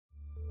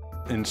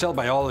In cell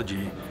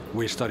biology,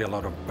 we study a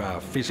lot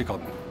of physical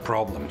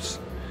problems,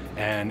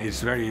 and it's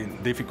very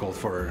difficult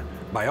for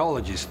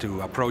biologists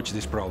to approach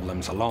these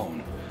problems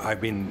alone. I've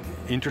been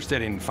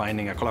interested in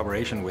finding a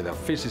collaboration with a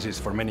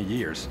physicist for many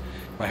years.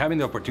 By having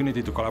the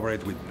opportunity to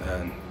collaborate with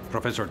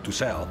Professor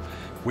Tüzel,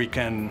 we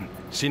can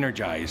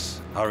synergize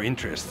our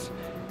interests.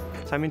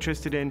 So I'm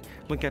interested in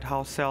looking at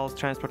how cells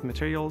transport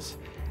materials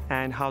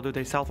and how do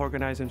they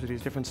self-organize into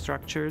these different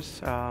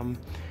structures.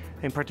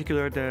 In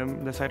particular,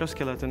 the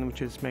cytoskeleton,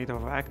 which is made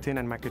of actin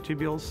and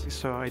microtubules.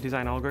 So I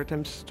design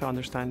algorithms to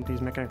understand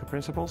these mechanical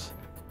principles.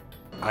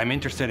 I'm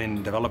interested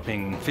in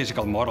developing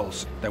physical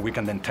models that we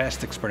can then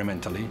test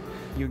experimentally.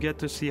 You get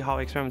to see how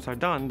experiments are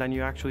done, then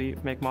you actually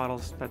make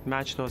models that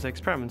match those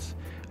experiments,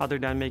 other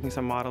than making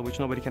some model which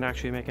nobody can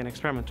actually make an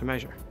experiment to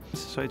measure.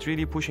 So it's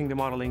really pushing the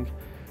modeling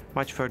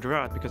much further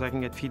out, because I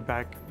can get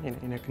feedback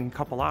in a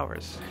couple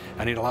hours.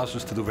 And it allows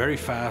us to do very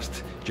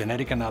fast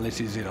genetic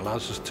analysis. It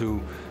allows us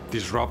to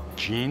disrupt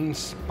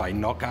genes by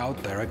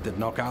knockout, directed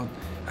knockout.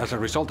 As a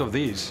result of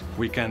this,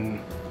 we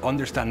can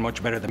understand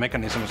much better the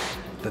mechanisms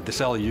that the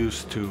cell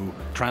uses to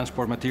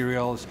transport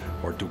materials,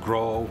 or to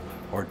grow,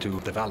 or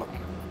to develop.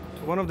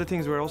 One of the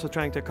things we're also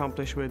trying to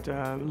accomplish with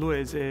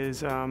Luis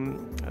is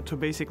to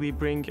basically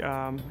bring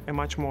a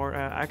much more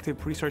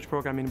active research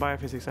program in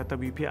biophysics at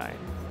WPI.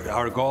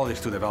 Our goal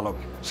is to develop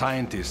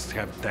scientists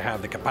that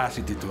have the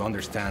capacity to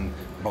understand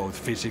both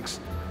physics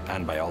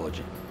and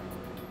biology.